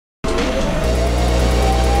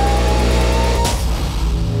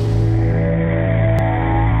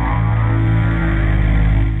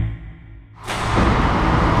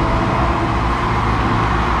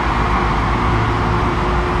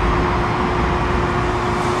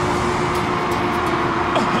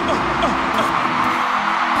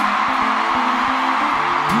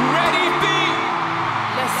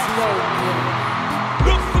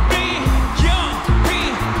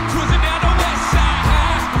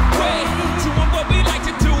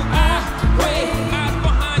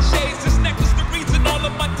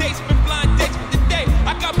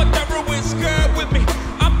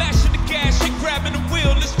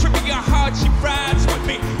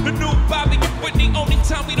But the only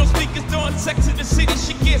time we don't speak is during sex in the city.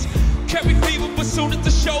 She gets carry fever, but soon as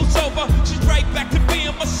the show's over, she's right back to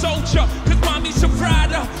being my soldier. Cause mommy's a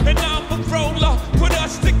rider, and I'm a roller. Put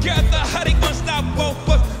us together, how they gonna stop both of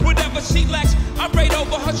us? Whatever she lacks, I'm right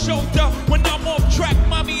over her shoulder. When I'm off track,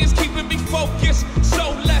 mommy is keeping me focused.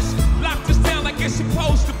 So let's lock this down like it's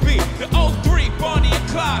supposed to be. The 03, Bonnie and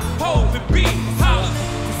Clyde, Hov and B, holla.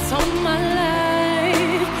 It's all my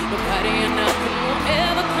life. Nobody and nothing will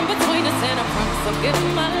ever come between us, and I promise I'll give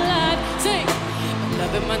my life. Sing, my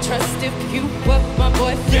love and my trust if you were my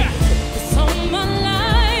boyfriend. Yeah. It's all my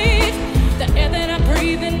life. The air that I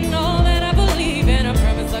breathe and all that I believe in, I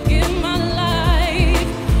promise I'll give my life.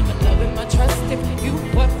 My love and my trust if you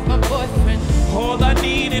were my boyfriend. All I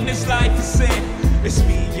need in this life is sin. It's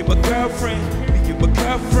me and my girlfriend, me and my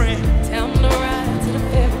girlfriend. Down the ride to the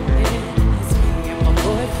very end. It's me and my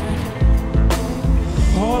boyfriend.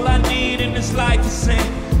 All I need in this life is sin.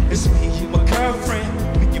 It's me and my girlfriend,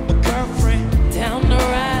 me and my girlfriend. Down the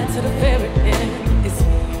ride to the very end. It's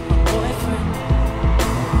me and my boyfriend.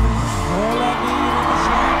 All I need in this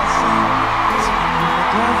life is sin. It's me and my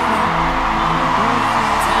girlfriend,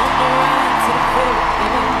 Down the ride to the very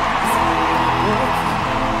end. It's me and my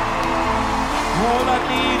boyfriend. All I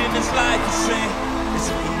need in this life is sin. It's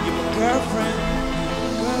me and my girlfriend,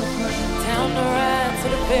 Down the ride to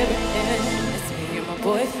the very end. It's me and my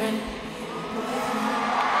boyfriend.